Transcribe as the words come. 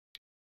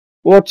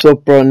What's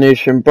up, Broad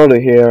Nation? Brother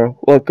here.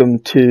 Welcome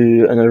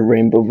to another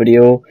Rainbow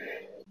video.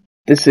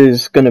 This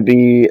is gonna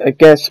be,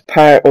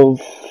 part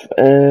of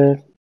the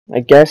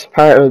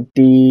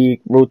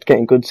Road to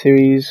Getting Good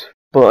series.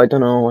 But I don't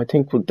know. I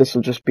think this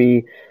will just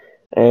be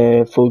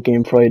a Full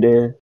Game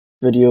Friday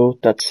video.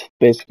 That's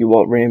basically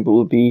what Rainbow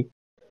will be.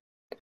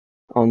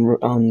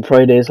 On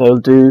Fridays, I'll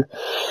do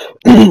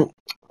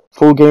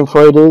Full Game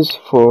Fridays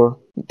for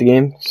the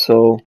game.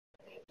 So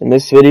in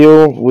this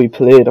video, we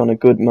played on a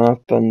good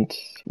map and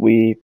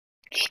we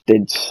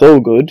did so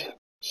good.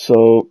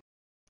 So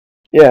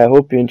yeah, I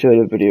hope you enjoyed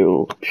the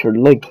video. Be sure to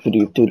like the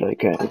video, do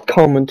like it,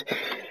 comment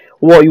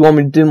what you want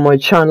me to do on my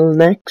channel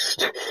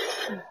next.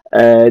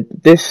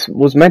 This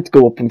was meant to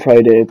go up on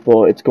Friday,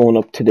 but it's going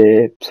up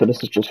today, so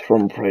this is just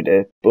from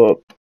Friday. But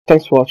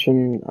thanks for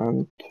watching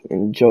and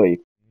enjoy.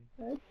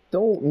 I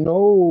don't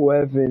know,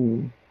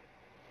 Evan.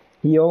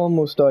 He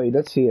almost died.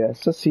 Let's see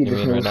this. Let's see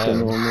this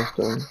person almost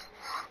died.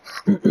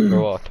 For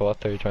what?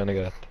 What are you trying to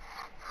get?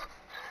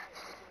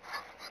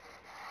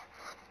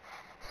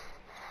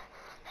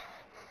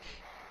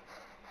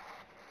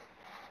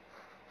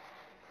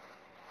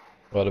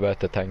 What about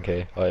the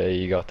 10k? Oh yeah,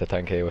 you got the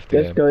 10k with the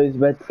This game. guy's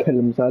about to kill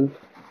himself.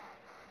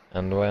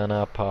 And when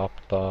I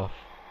popped off,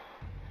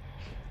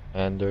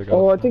 and there goes.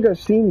 Oh, I think I've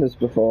seen this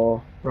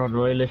before. Rod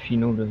Royal, if you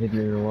know the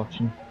video you're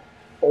watching.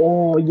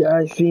 Oh yeah,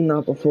 I've seen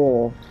that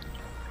before.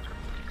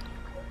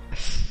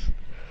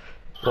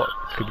 What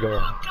could go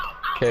wrong?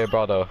 Okay,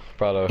 Brado,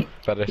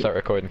 better start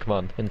recording. Come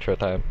on, intro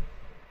time.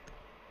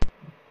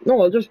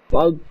 No,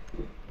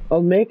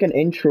 I'll make an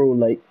intro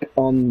like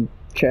on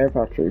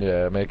SHAREfactory.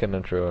 Yeah, make an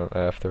intro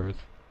afterwards.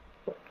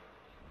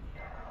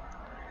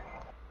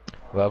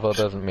 Level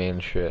doesn't mean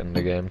shit in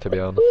the game, to be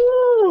honest.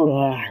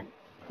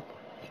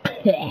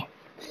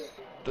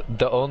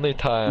 The only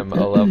time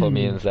a level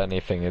means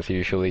anything is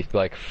usually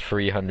like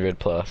 300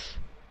 plus.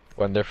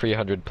 When they're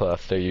 300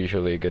 plus, they're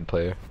usually a good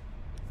player.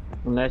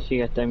 Unless you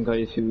get them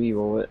guys who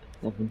reroll it,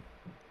 Evan.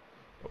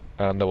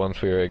 And the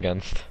ones we were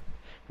against.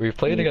 We've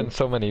played against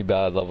so many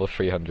bad level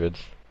 300s.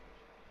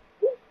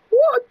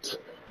 What?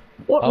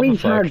 What I'm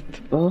retard?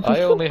 fucked. Oh, I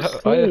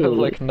have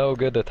like no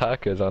good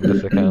attackers on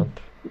this account.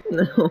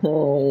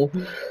 No.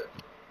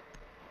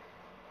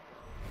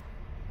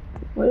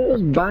 What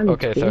is banned?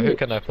 Okay, so who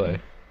can I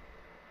play?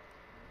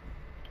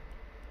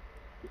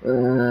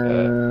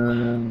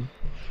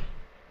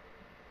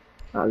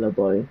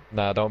 Alibi.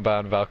 Nah, don't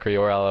ban Valkyrie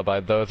or Alibi.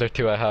 Those are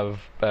two I have.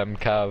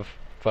 Cav.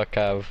 Fuck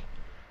Cav.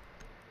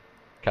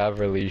 Cav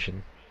or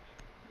Legion.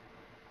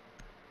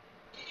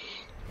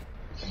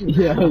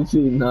 Yeah, I've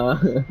seen that.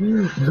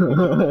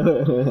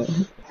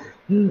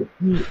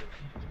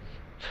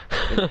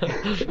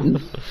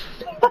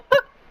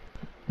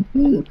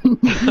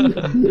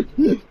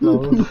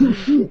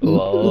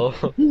 Lol.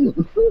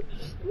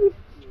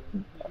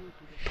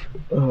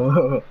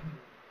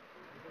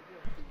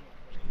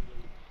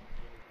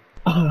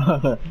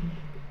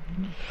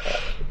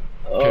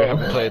 Okay, I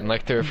haven't played in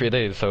like 2 or 3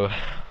 days, so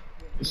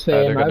Same,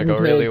 either gonna go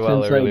really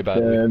well or really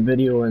badly. The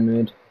video I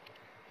made.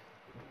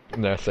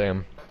 Yeah,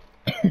 same.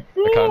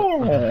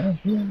 Yeah.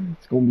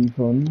 It's gonna be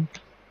fun.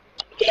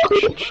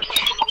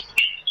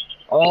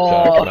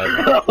 Oh!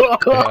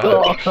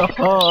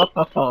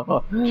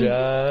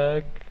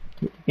 Jack.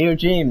 Here,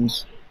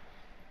 James.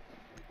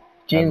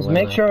 James,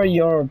 make sure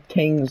your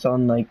thing's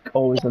on, like,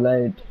 always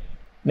allowed.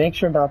 Make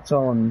sure that's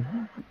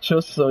on.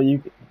 Just so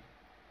you...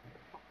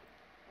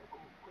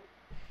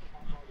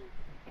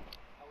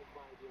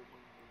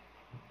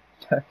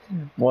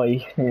 Why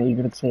are you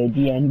gonna say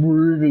the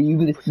N-word? Are you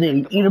gonna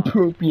say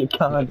inappropriate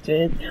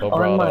content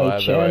on my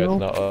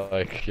channel? It's not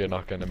like you're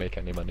not gonna make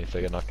any money, so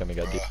you're not gonna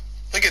get deep.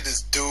 Look at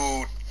this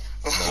dude.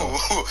 No.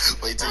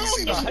 Wait till you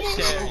see this. God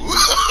damn.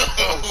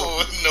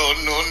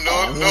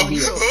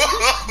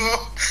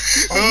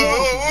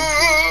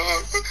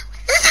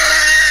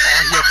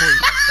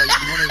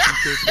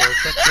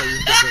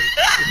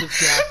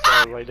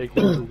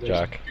 No.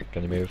 Jack,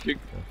 can you move? You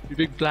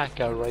big black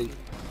guy, right?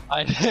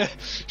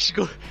 She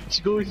goes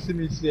to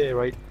me today,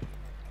 right?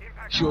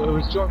 It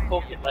was during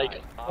fucking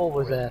like, what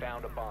was that?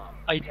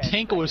 I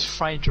think it was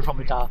French or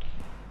something like that.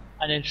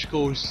 And then she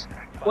goes,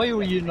 why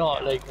were you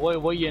not, like, why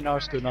you in our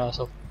school and all that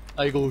stuff?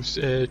 I goes,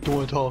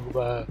 don't talk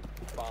about it.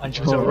 And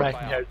she was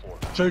wrecking her.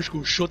 So she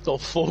goes, shut the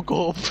fuck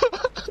up.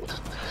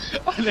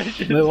 And then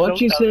she Wait,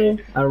 what'd you say?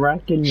 A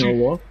rack in your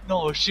what?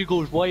 No, she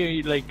goes, why are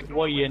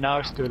you in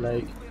our school,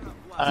 like?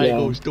 And I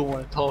goes, don't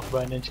want to talk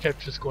about it, and then she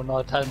kept just going,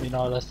 no, tell me and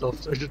all that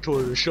stuff, so I just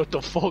told her to shut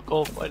the fuck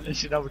up, and then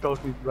she never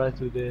talked to me for the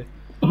rest of the day.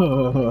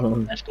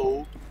 Let's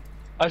go.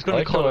 I was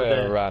gonna call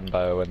her ran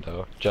by a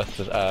window, just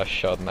as Ash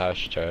shot an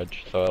Ash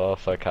charge, so I'll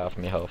also like half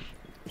my health.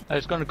 I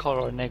was gonna call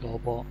her a nigger,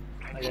 but...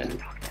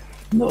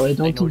 No, I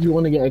don't think you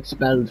want to get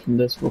expelled from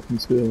this fucking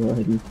school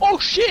already. Oh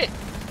shit!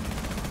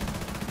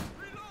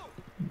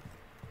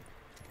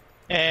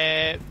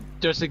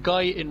 There's a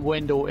guy in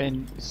window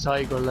in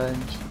Cyber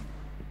Lounge.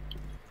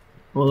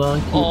 Hold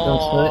on, keep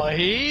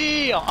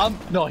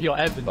you're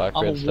Evan. I'm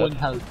on 1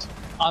 health.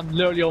 I'm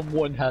literally on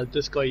 1 health.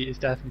 This guy is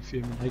definitely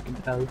fuming, I can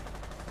tell.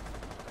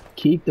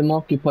 Keep them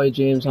occupied,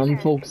 James. I'm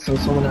focused on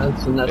someone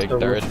else, and that's Big the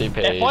dirty If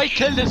I page.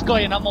 kill this guy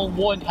and I'm on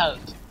 1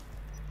 health.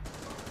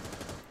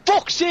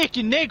 Fuck's sake,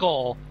 you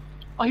nigga!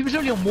 Oh, he was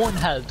only on 1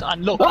 health,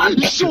 and look,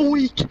 he's so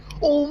weak!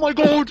 Oh my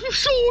god, he's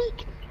so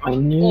weak! I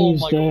knew Oh he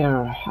was my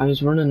there. I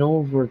was running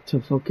over to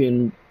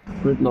fucking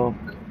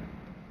gridlock.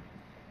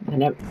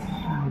 And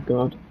oh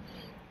god.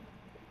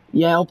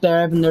 Yeah, up there,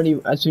 Evan, nearly,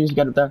 as soon as you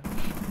get up there.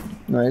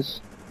 Nice.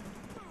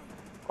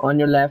 On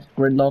your left,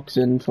 gridlock's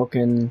in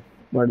fucking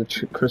where the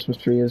Christmas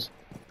tree is.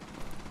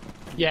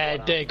 Yeah,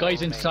 the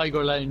guy's in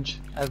Tiger Lounge.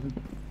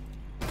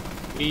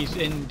 He's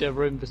in the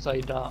room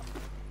beside that.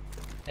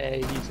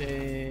 He's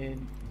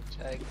in...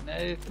 check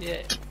now,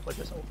 yeah, what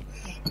just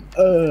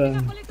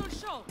open.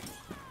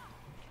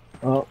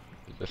 Oh,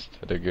 Just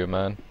hit a good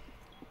man.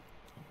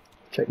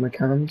 check my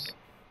cams.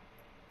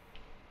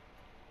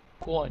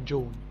 Go on,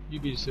 Joan, you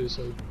be the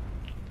suicide.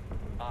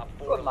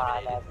 Good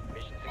man,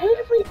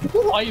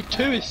 I have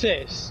 2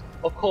 assists,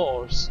 of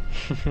course.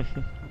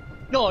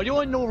 No, you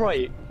want to know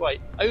right? Right,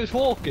 I was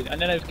walking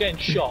and then I was getting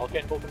shot,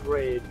 getting fucking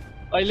raid.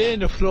 I lay on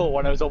the floor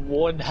when I was on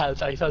 1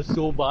 health. I felt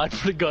so bad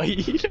for the guy.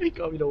 He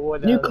got me to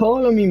 1 You health.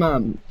 calling me,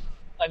 man?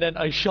 And then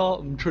I shot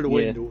him through the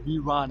window. He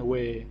ran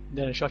away. And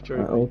then I shot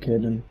through. Okay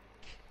then.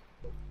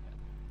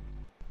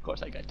 Of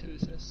course, I got 2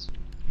 assists.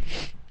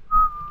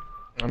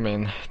 I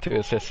mean, 2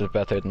 assists is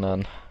better than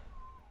none.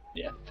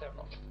 Yeah, fair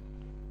enough.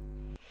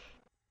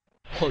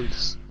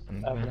 Pulse.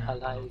 Whatever the hell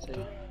that is.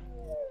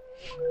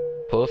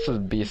 Pulse is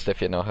beast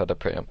if you know how to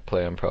play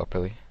him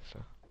properly. So.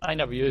 I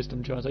never used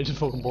them, Jones. I just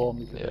fucking bought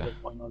them because Yeah. I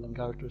like buying all them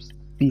characters.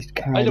 Beast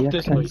card. I love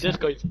this guy. This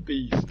guy's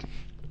beast.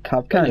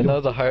 Capcan. You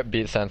know the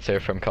heartbeat sensor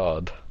from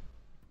COD?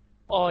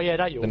 Oh yeah,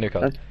 that you. The new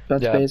COD?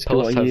 That's Yeah, basically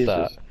Pulse what has he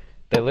that. uses.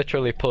 They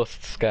literally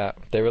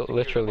they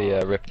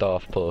literally ripped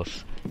off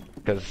Pulse.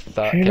 Because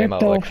that They came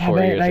out ripped like off 4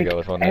 about, years like, ago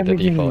as one of the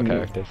default everything.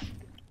 characters.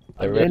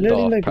 They They ripped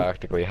literally, off like-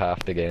 practically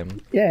half the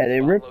game. Yeah, they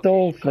ripped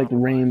off like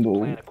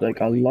Rainbow, like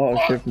a lot of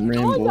shit from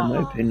Rainbow, in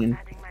my opinion.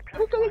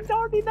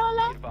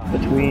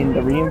 Between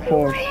the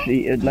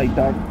reinforced, like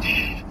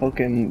that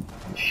fucking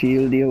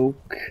shield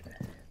yoke,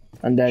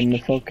 and then the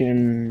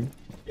fucking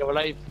Yeah, well,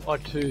 I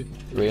bought 2.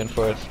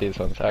 Reinforce these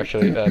ones.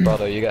 Actually,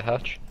 Brother, you get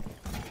Hatch?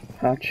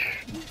 hatch.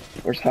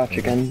 Where's hatch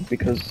again?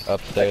 Because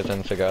Upstairs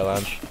in Cigar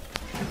Lounge.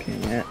 okay,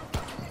 yeah.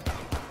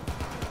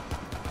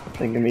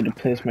 I think I need to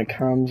place my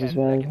cams as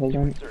well. Hold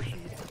on.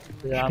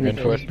 Yeah, I'm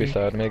Reinforce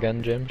beside me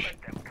again, James.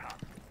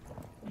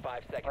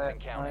 5 seconds and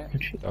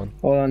counting. Down.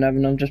 Hold on,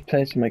 Evan. I'm just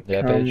placing my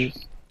Yeah, cams Paige.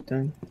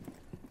 down.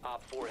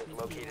 Op 4 has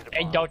located a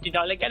Hey, bomb. don't you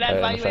don't look at In that,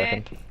 a my way.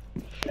 second. Shit.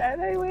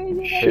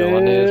 Yeah,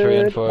 one is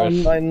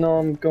reinforced. I know.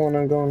 I'm going.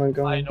 I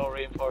going. know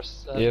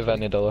reinforce. Do you have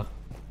any dollar?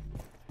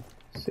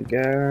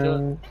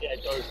 Cigar. Yeah,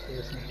 it does.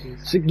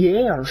 Please.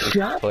 Cigar.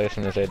 Shot.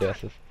 Placing his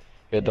ADSs.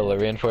 Good dollar.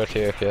 Reinforce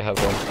here if you have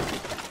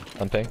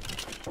one. On ping.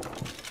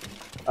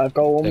 I've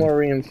got one Thing. more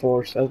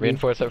reinforced.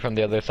 Reinforce it from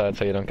the other side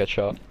so you don't get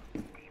shot.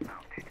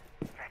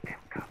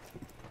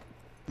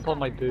 Put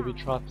my booby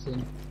traps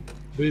in.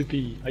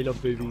 Booby. I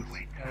love boobies.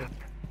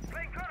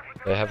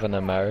 They have an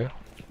Amaru.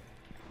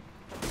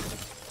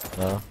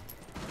 No.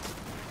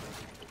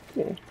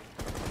 Yeah.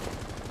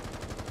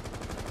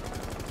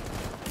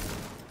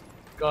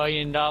 Guy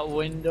in that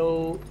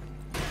window.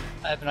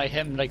 Haven't I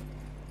hit him like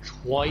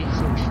twice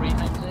or 3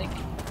 times, I think?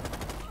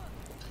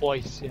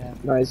 Twice, yeah.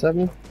 Nice,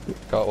 Evan.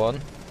 Got one.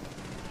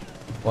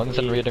 One's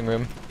in reading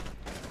room.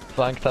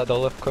 Flank that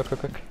dollar. Quick.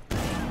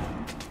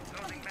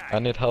 I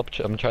need help.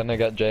 I'm trying to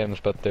get James,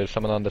 but there's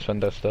someone on this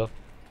window still.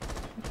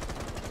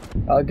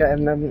 I'll get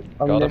him. I'm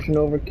Got him. rushing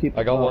over. Keep.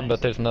 I got one,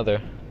 but there's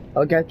another.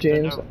 I'll get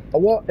James. Oh,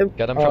 what?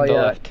 Get him oh, from the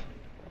yeah. left.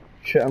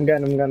 Shit, I'm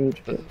getting him.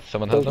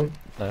 Someone has Dozen. him?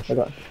 Nice. I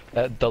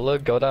got Dulla,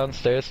 go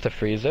downstairs to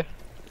Freezer.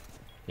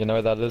 You know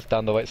where that is?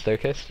 Down the white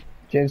staircase?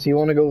 James, you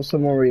want to go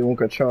somewhere where you won't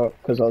get shot?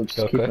 Because I'll just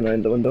Go keep quick. an eye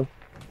on the window.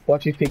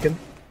 Watch you peeking.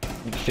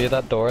 See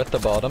that door at the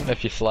bottom?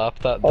 If you slap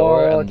that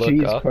door Oh, and look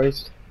Jesus up,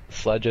 Christ.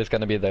 Sledge is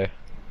gonna be there.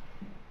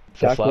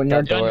 So Jack, slap when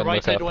that You're on door the and right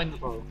look side of up. the window,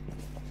 bro.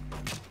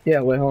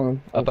 Yeah, wait,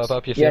 hold on.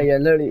 Up, you see Yeah,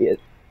 him? literally.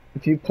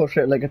 If you push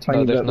it like a tiny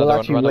No, there's bit, we'll another one.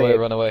 actually Run wait. away,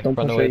 run away, Don't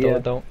run push away, it, Dulla, yeah.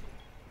 don't.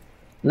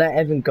 Let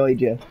Evan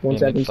guide you once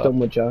You need Evan's to done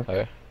with you.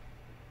 Okay.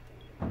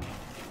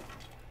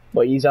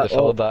 But he's at. Just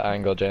hold that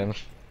angle, James.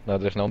 No,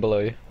 there's no below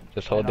you.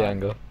 Just hold the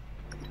angle.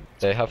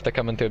 They have to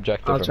come into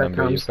objective, I'll check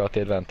remember, comms. you've got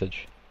the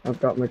advantage. I've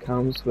got my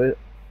cams. Wait.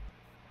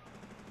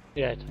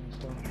 Yeah, times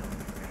down.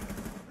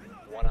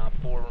 1 Op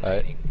 4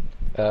 remaining.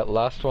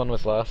 Last one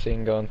was last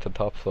seen going to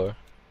top floor.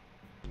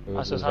 It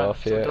was so it's hard.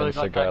 So Zofia Dulla and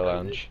got Cigar back,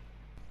 Lounge.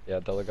 Yeah,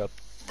 Dulla got.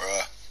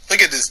 Bruh.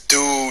 Look at this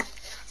dude.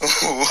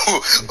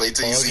 Wait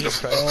till you see the.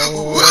 Christ.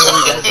 No.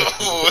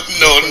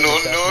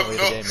 Definitely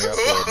the game you're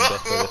uploading,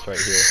 just for this right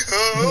here.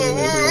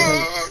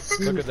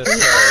 Look at this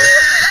pro.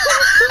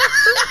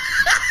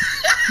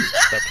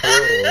 The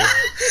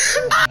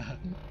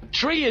pro.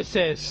 3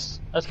 assists!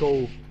 Let's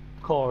go. Of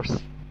course.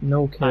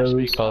 No kills.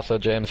 Match Also,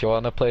 James, you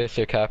want to place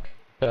your caps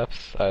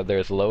either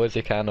as low as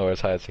you can or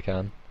as high as you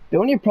can. The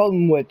only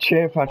problem with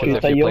SHAREfactory is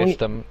If that you you place only.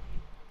 them,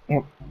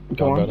 Go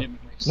Go on, on. brother.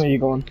 No, you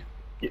go on.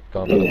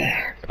 go on,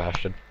 brother.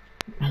 Bastard.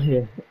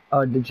 Yeah.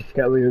 Oh, did you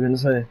forget what you were gonna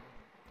say?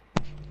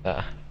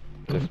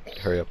 Just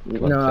hurry up.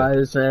 Come on, No, I say.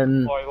 was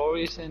Sorry, what were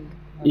you saying?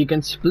 you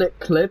can split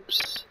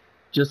clips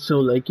just so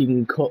like you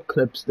can cut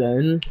clips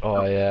down,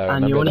 Oh yeah, I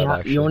and you remember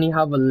only that you only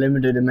have a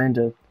limited amount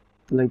of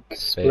like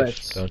Space,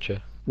 splits. don't you?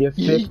 You have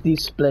 50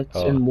 splits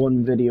Oh. in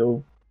one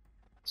video,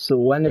 so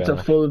when it's Fair a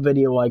enough. full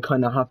video, I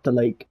kind of have to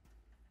like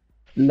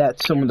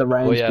let some of the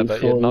rounds Well, yeah, be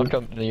but full.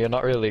 you're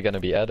not really going to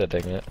be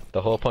editing it.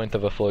 The whole point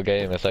of a full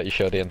game is that you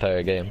show the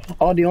entire game.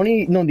 Oh, the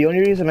only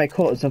reason I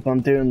cut is if I'm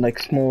doing like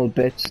small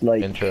bits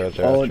like Intros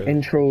or outros.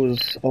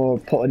 intros or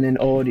putting in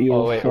audio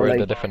Oh wait, for we're at a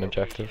like different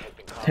objective.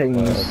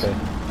 things,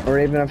 Okay. or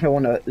even if I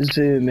want to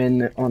zoom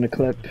in on a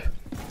clip.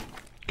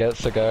 Get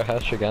cigar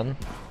hash again.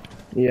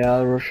 Yeah,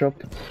 I'll rush up.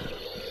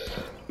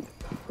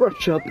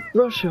 Rush up,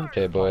 rush up.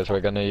 Okay, boys, we're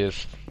gonna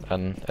use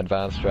an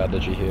advanced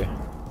strategy here.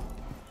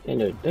 In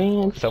a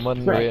dance.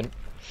 Someone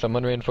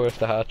reinforce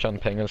the hatch on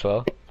ping as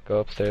well. Go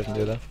upstairs and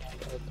do that.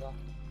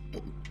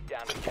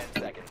 Down to 10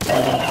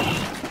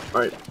 seconds.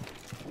 Right.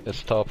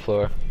 It's top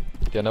floor.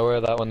 Do you know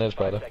where that one is, 5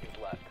 brother? seconds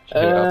left.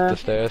 Here, up the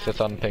stairs. It's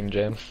on ping,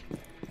 James.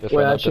 Just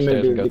Wait, run up the actually, stairs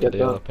maybe and go we to get the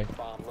that. yellow ping.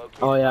 Bomb located.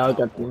 Oh yeah, I'll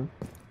get one.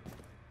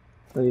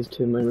 These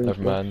two my room.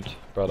 Never mind.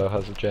 Brother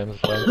has it, James.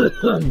 It's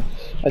fine.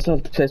 I still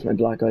have to place my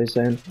black eyes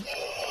down,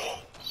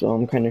 so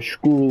I'm kind of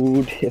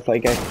screwed if I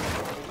get.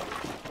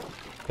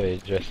 Okay,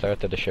 just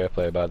started the share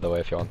play, by the way,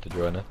 if you want to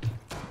join it.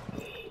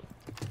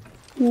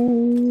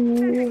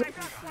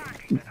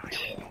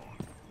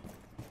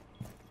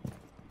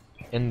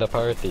 In the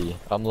party.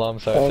 I'm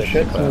Lamsar. Oh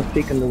shit! Someone's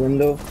peeking the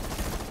window.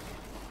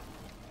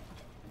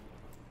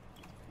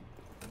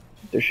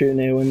 They're shooting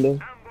a window.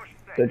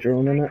 They're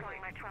droning it.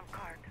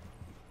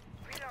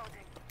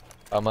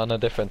 I'm on a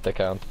different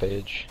account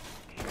page.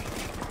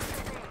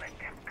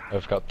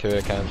 I've got 2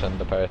 accounts in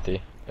the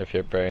party, if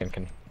your brain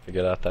can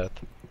figure that out.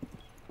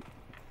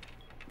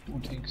 I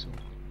don't think so.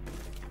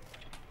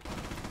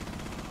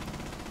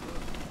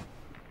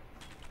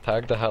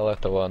 Tag the hell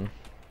out the one.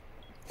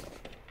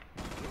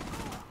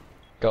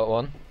 Got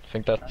one.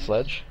 Think that's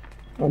Sledge?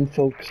 I'm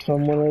focused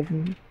on one of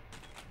them.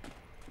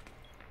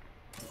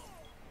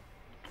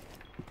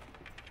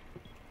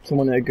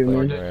 Someone at a good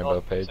Playing man.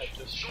 Rainbow page.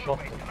 Just shot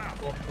them.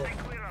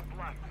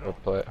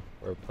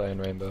 We're playing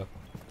Rainbow.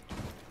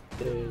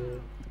 Uh,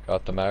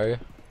 Got the Mario.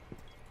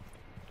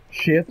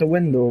 She at the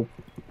window,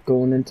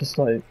 going into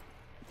sight.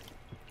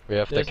 We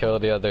have to There's- kill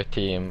the other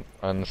team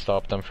and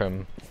stop them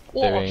from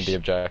Oh, doing the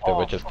objective,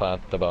 which is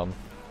plant the bomb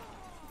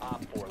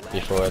Op 4 last.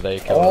 before they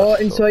kill Oh, us.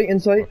 so- inside,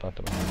 inside. or plant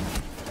the bomb.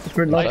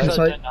 Spread light I said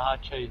inside. down the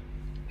hatch,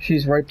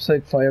 She's right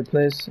beside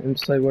fireplace,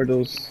 inside where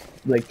those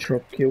like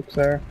truck yokes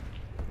are.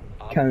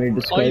 Can't really I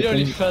describe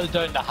nearly them. fell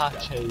down the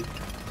hatch,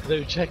 they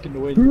were checking the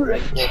window.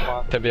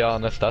 Like, To be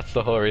honest, that's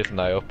the whole reason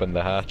I opened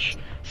the hatch,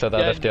 so that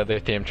Yeah. if the other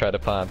team try to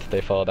plant, they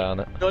fall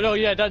down it. no,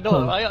 yeah,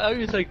 no. I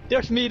was like,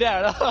 there's me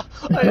there. I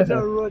was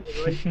there running,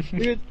 right?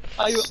 Because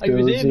I was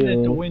aiming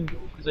at the window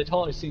because I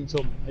thought I seen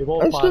something. I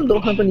walked I still back.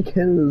 don't have any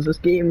kills. This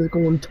game is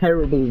going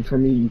terrible for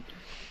me.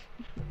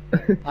 I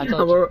and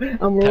thought- we're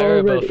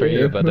Terrible already for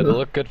you, but it'll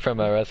look good for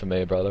my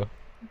resume, brother.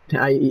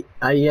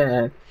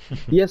 yeah.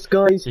 Yes,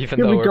 guys. Even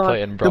here though we we're got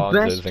playing the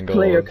bronzes best and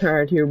player golds.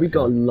 card here. We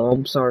got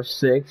Lumps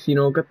R6. You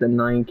know, got the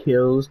 9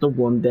 kills, the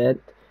 1 dead.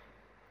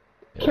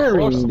 Yeah.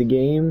 Carrying the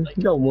game. Like,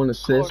 He got 1 of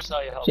assist. course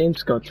I helped.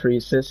 James got 3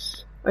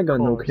 assists. I got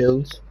Of no course.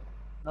 kills.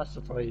 Not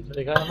surprised.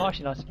 Like, I'm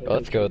actually not surprised.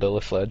 Let's go,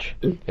 Dilla Sledge.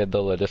 Yeah,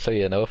 Dilla, just so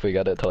you know, if we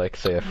get it to like,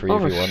 say, a 3v1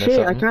 Oh or shit!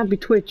 I something, can't be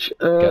Twitch.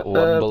 get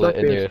one bullet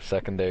in Blackbeard. your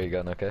secondary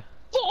gun, okay?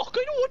 Fuck,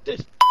 I know what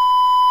this.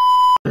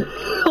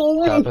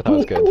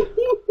 Capita's good.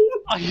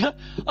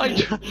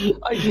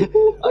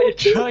 I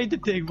tried to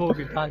take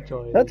fucking patch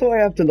on it. That's what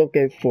I have to look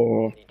out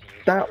for.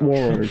 That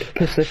word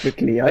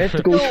specifically. I have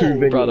to go through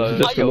videos Brother,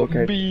 just just to go look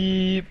out.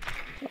 beep.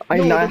 I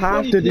No, the have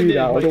funny to thing do is,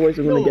 that, like, otherwise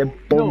I'm gonna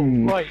get bummed.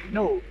 No, right,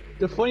 no.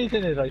 The funny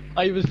thing is, like,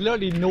 I was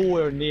literally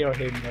nowhere near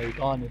him, like,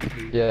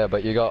 honestly. Yeah,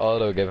 but you got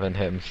auto given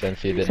him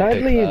since you didn't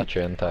Sadly- pick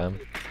Thatcher in time.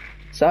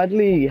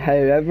 Sadly,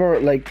 however,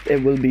 like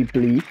it will be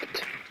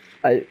bleeped.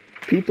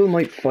 People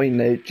might find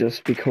out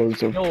just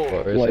because of No,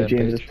 What is why it,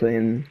 James Paige? is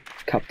playing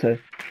Capta.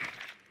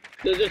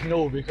 they just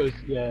know because,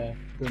 yeah,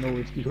 they know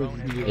it's because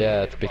of me.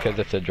 Yeah, it's because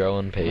it's a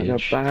drone In a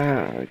page.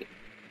 bag.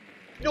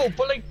 No,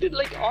 but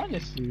like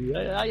honestly,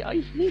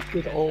 I hate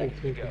it all.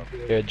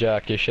 Here,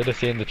 Jack, you should have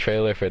seen the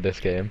trailer for this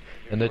game.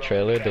 In the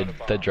trailer,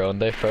 the drone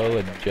they throw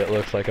legit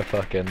looks like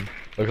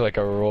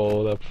a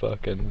rolled up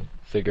fucking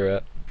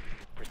cigarette.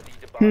 Proceed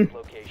to bomb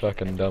location.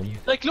 Fucking dumb.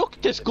 Like, look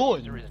at this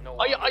gun.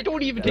 I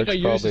don't even think It's I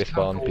used probably this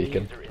spawn gun.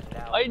 peeking.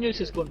 I used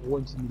this gun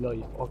once in my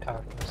life, or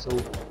character, so...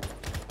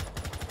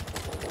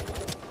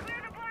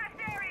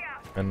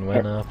 And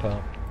when I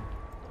pop.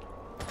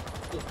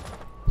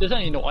 Does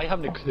anyone know, I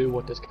haven't a clue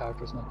what this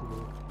character's meant to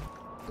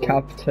do.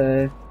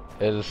 Capta.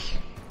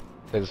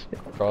 His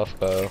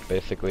crossbow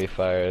basically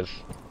fires.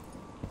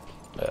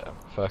 It's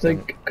Fucking.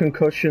 like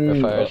concussion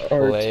It fires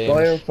or flames,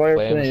 fire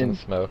flames flame. and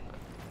smoke.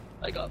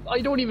 Like, I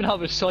don't even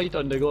have a sight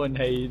on the gun,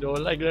 hey, you know,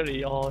 like,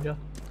 literally, oh, yeah.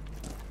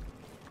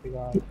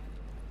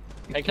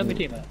 Hey, kill me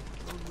teammate.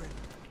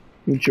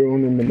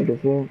 drone in the middle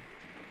of that.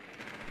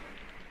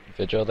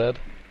 Vigil dead,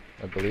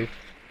 I believe.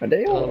 Are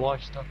they I'll all?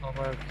 watch that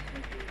over.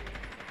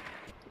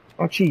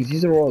 Oh jeez,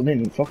 these are all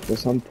in. Fuck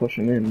this, I'm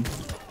pushing in.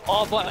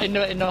 Oh, but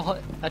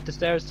at the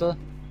stairs still.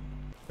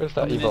 Where's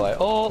that evil eye?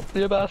 Oh,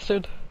 you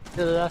bastard! To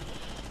the left.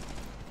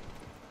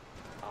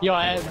 Yeah,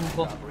 I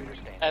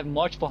haven't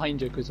watched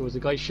behind you because there was a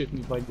guy shooting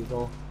me by the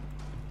door.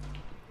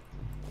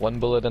 One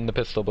bullet in the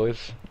pistol,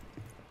 boys.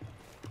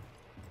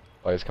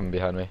 Oh, he's coming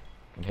behind me.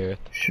 I can hear it.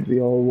 Should we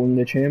all win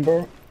the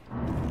chamber?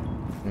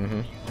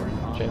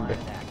 Chamber.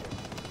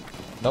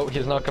 No,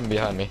 he's not coming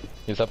behind me.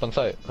 He's up on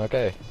site.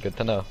 Okay, good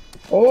to know.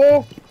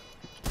 Oh!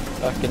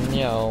 Fucking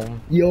yum.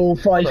 Yo,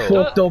 I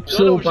fucked up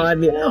so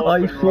badly.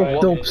 I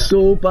fucked up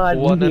so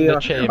badly One in here. the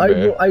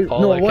chamber.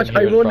 No, watch,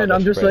 I run in,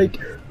 I'm just like,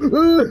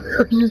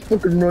 I just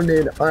fucking run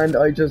in, and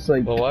I just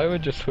like, Well, why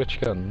would you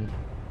switch gun?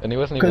 And he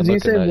wasn't even because looking he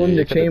said at one you. in the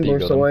You could've chamber,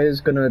 deagled so him. I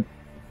was gonna,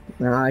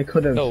 nah, I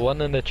could've. No, one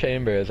in the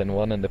chambers and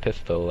one in the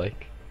pistol,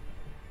 like.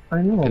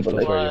 I know, but Pistol's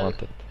like, where you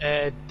want it.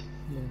 Yeah.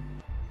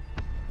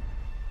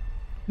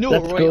 No,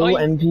 let's right, go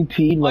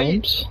MVP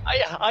lumps.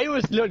 I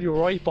was literally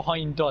right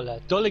behind Dulla.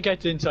 Dulla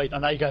gets inside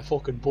and I get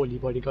fucking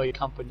bullied by the guy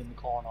camping in the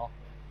corner.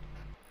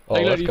 Oh,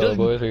 Like, let's he go, doesn't-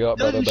 boys. We got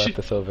doesn't battle back shoot-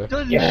 to silver.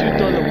 Doesn't shoot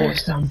Dulla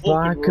once. I'm fucking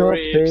back up,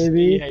 rapes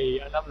baby. me,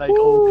 and I'm like, okay.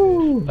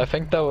 Woo! I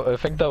think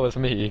that was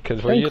me.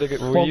 Cause were Thank you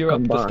fuck up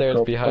I'm the back stairs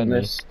up behind from me?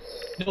 this.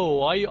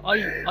 No,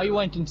 I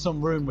went in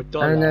some room with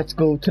Dulla. And let's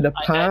go to the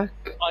pack.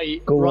 I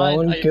Go ran,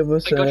 on, I, give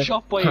us I got a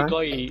shot by pack. a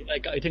guy,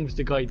 like, I think it was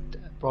the guy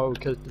bro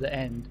killed to the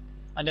end.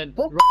 And then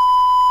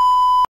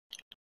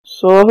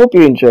So I hope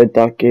you enjoyed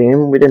that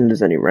game. We didn't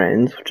lose any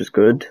rounds, which is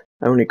good.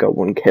 I only got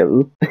one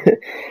kill.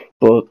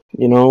 But,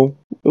 you know,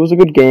 it was a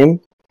good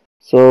game.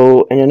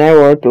 So in an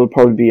hour there'll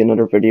probably be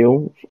another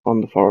video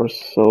on the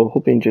forest. So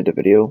hope you enjoyed the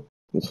video.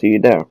 And see you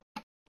there.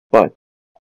 Bye.